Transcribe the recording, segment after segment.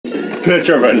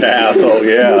Picture of an asshole,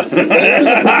 yeah. There's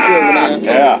a picture of an asshole.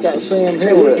 Yeah. It's got Sam Hey,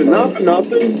 Hill. listen, not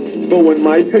nothing, but when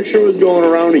my picture was going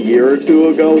around a year or two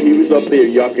ago, he was up there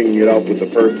yucking it up with the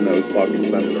person that was fucking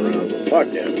sending it around. So fuck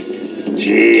him.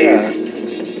 Jeez.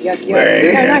 Yuck,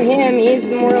 yuck. No, not him. He's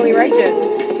morally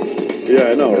righteous. Yeah,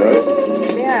 I know,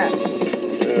 right? Yeah.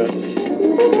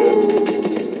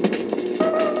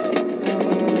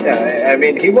 Yeah, I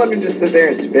mean, he wanted to sit there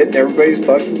and spit in everybody's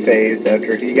fucking face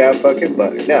after he got fucking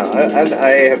buttered. No, I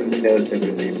have no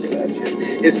sympathy for that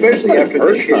shit. Especially after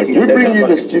the shit he We said. bring in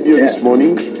the studio this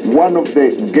morning one of the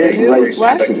gay rights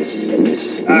activists,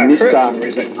 Mr.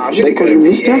 They call him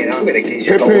Mr.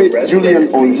 Pepe Julian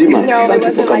Onzima. No, Thank it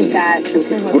you for wasn't like coming. that.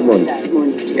 Good morning.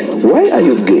 Why are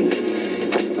you gay?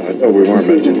 I thought we weren't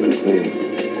mentioning his name.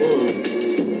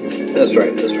 That's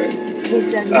right, that's right. He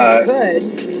said he could.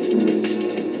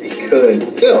 Could.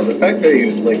 Still, the fact that he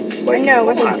was like I know,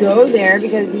 we can go there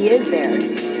because he is there.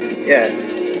 yeah.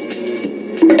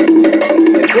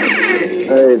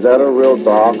 Hey, is that a real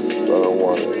doc? I don't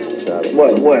want to chat it.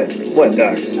 What,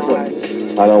 Docs? What?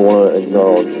 I don't want to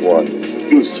acknowledge what.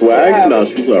 You swag? Yeah. No,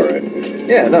 she's alright.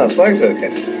 Yeah, no, Swag's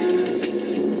okay.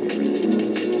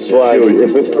 Swag,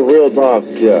 if it's a real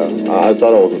docs, yeah. I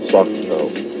thought it was a suck show.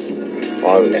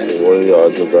 Obviously, what are the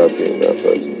odds of that being that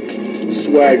person?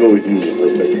 Swag always uses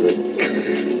her picture.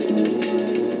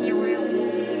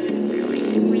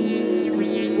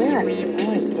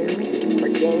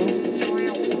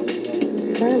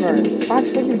 Fox,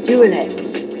 what you do with it?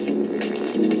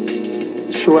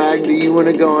 Swag, do you want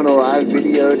to go on a live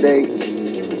video date?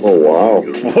 Oh, wow.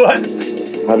 What?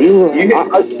 Have you...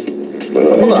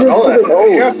 Hold on.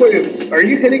 Shockwave, are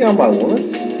you hitting on my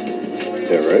woman?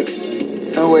 Yeah, right?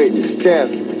 Oh, wait, Steph.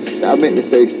 I meant to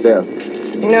say Steph.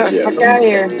 No, fuck out of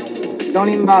here. Don't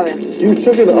even bother. You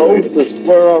took an oath to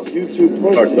swear off YouTube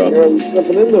pussy. You're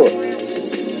stepping into it.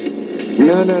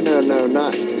 No,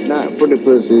 not for the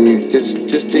pussy. Just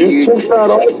to You you. took that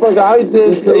oath like I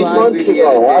did Just a 8 live months video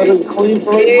ago. I've date. been clean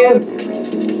for 8 months.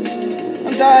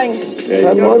 I'm dying.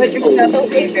 Yeah, Don't put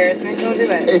yourself in embarrassment. Don't do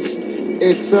it.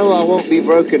 It's so I won't be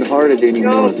brokenhearted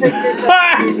anymore. Don't put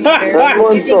yourself in embarrassment. That You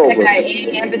one's think over. that guy had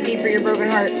any empathy for your broken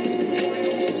heart?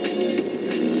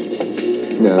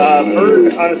 No.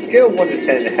 On a scale of 1 to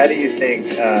 10, how do you think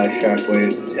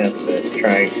Shockwave's attempts at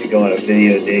trying to go on a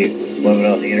video date living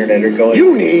on the internet are going?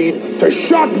 You need to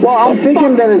shut Well, I'm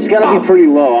thinking that it's got to be pretty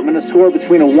low. I'm going to score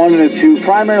between a 1 and a 2,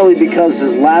 primarily because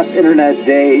his last internet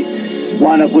date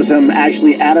wound up with him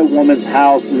actually at a woman's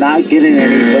house, not getting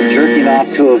any, but jerking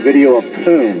off to a video of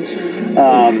poon.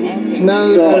 No,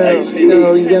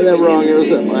 you got that wrong. It was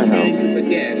at my house.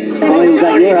 Oh, he was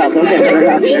at your house. Okay, fair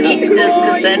enough.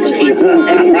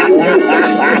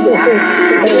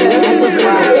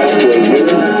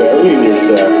 Burying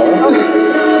yourself, huh?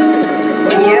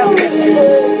 Yep.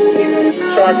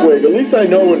 Shockwave, at least I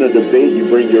know in a debate you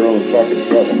bring your own fucking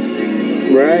trouble.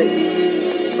 Right?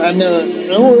 I know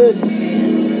it. I would.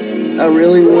 I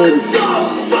really would.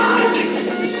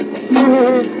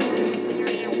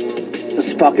 This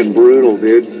is fucking brutal,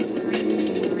 dude.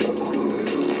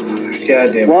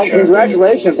 Goddamn. Well, Shockwave.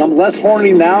 congratulations. I'm less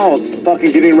horny now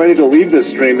fucking getting ready to leave this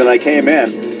stream than I came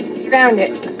in. Found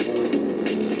it.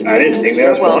 I didn't think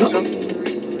that was possible.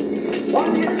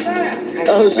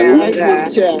 Oh, Swag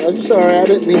in chat. I'm sorry. I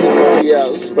didn't mean to call you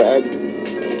out, Swag.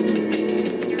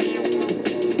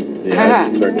 Yeah, I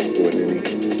just turned into an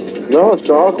innie. No,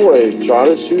 Shockwave. Try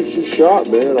to shoot your shot,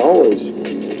 man. Always.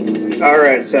 All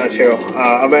right, Sancho.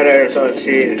 I'm at Arizona T.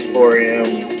 It's 4 a.m.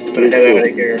 I'm gonna head out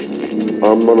of here.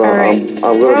 I'm gonna. Alright.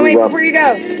 I'm gonna Wait, be before you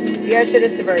go, you gotta show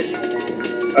this to Bird.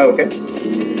 Oh, okay.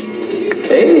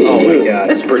 Hey, Oh my God.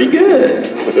 that's pretty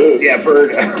good. Yeah,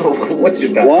 Bird. What's your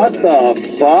thoughts? What on that? the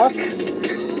fuck?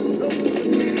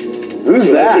 Who's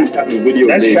that?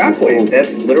 That's Shockwave.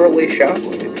 That's literally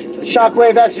Shockwave.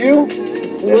 Shockwave, that's you?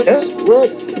 That's it. What?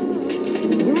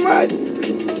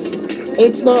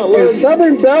 It's not like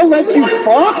Southern Belle lets you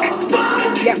fuck?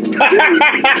 Yep.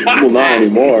 Well, not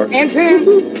anymore. And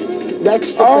poon.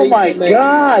 that's the Oh face my I made.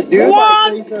 god, dude. That's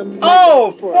What? the face I made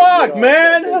Oh, before I fuck, did all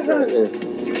man. that right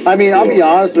there. I mean, I'll be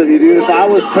honest with you, dude. If I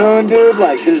was poon, dude,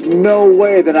 like, there's no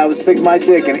way that I would stick my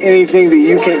dick in anything that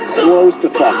you came close to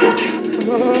fucking.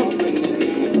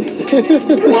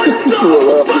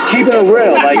 Just keeping it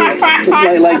real.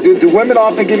 Like, do women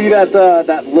often give you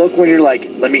that look when you're like,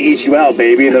 let me eat you out,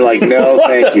 baby? And they're like, no,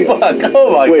 thank you. Fuck?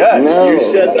 Oh my Wait, god. No. you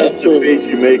said that's the face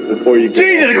you make before you go.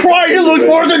 Jesus Christ, you look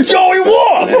more than Joey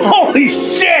Wolf! Holy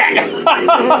shit!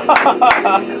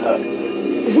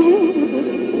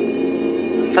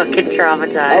 Fucking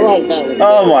traumatized. I like that one.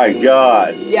 Oh my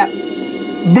god. Yep.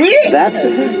 That's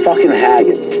fucking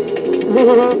haggard.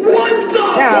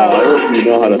 Wow, I hope you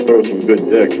know how to throw some good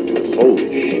dick.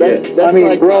 Holy shit. That's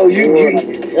like bro,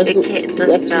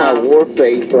 that's my war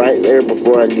face right there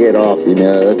before I get off, you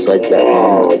know. That's like that.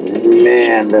 Oh,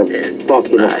 man, that's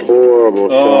fucking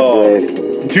horrible. Oh,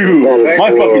 Shockwave. dude, That is my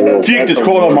fucking horrible. dick is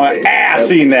crawling on my ass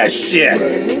seeing that shit.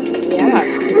 Yeah.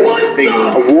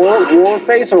 A war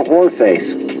face or whore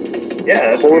face?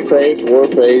 Yeah, that's War face,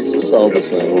 it's all the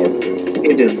same.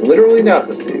 It is literally not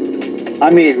the same. I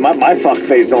mean, my fuck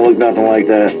face don't look nothing like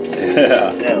that.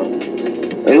 Yeah. No.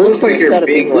 It looks like you're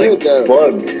being like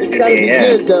plugged. It's gotta be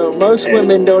good though. Most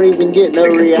women don't even get no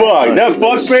reaction. Fuck, that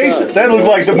fuck face? That looks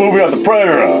like the movie on the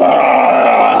Predator.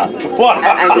 I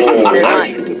mean,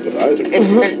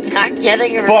 they're not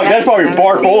getting a Fuck, that's probably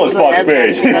Bart Bullet's fuck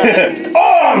face.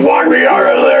 Oh, fuck me out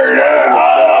of there.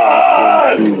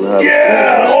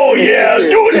 Yeah, oh yeah,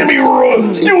 do it to me,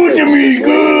 do it to me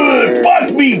good.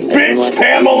 Fuck me, bitch,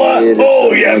 Pamela.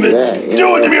 Oh yeah,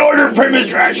 do it to me, order Primus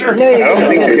Trasher. I don't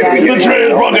think you're gonna The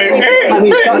trans I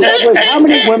mean, Shockwave, how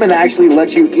many women actually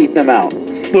let you eat them out?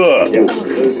 Yes,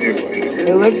 that was a good question.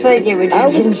 It looks like it would just I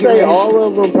would say all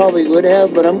of them probably would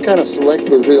have, but I'm kind of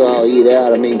selective who I'll eat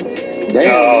out. I mean, damn,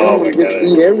 you don't just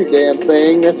eat every damn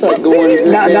thing. That's like going to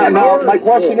Now, my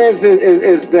question is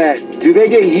that do they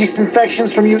get yeast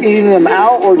infections from you eating them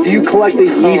out, or do you collect the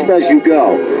yeast as you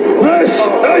go? That's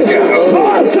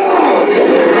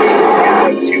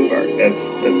too far.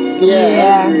 That's I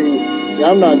agree.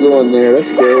 I'm not going there. That's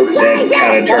gross. that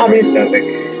kind of turns my stomach.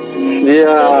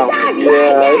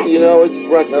 Yeah, you know, it's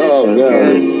breakfast. Oh, God.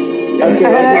 Okay,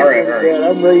 All right.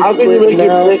 I'm ready How to can you quit make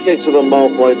now. your picnics to the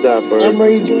mouth like that, bro? I'm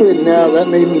ready to quit now. That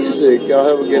made me sick. Y'all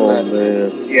have a good night.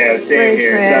 Man. Yeah, same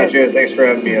here. Sancho, thanks for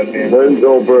having me up, man. There you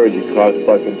go, bird, you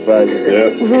cocksucking faggot.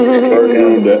 Yep.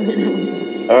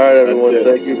 All right, everyone,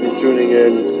 thank you for tuning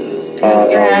in.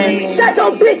 Shut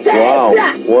your bitch Wow,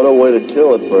 ass up! what a way to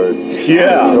kill it, bird.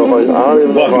 Yeah. I don't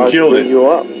even know if I should bring you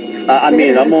up. I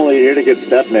mean, I'm only here to get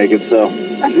Steph naked, so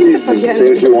say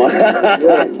what you want.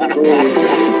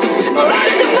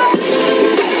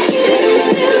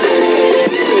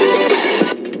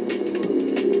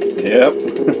 Yep.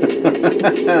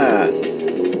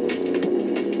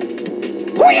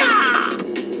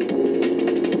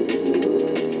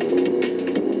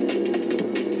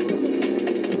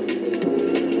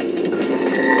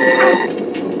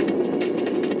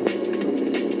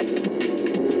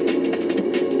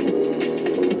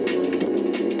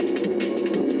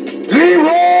 Leave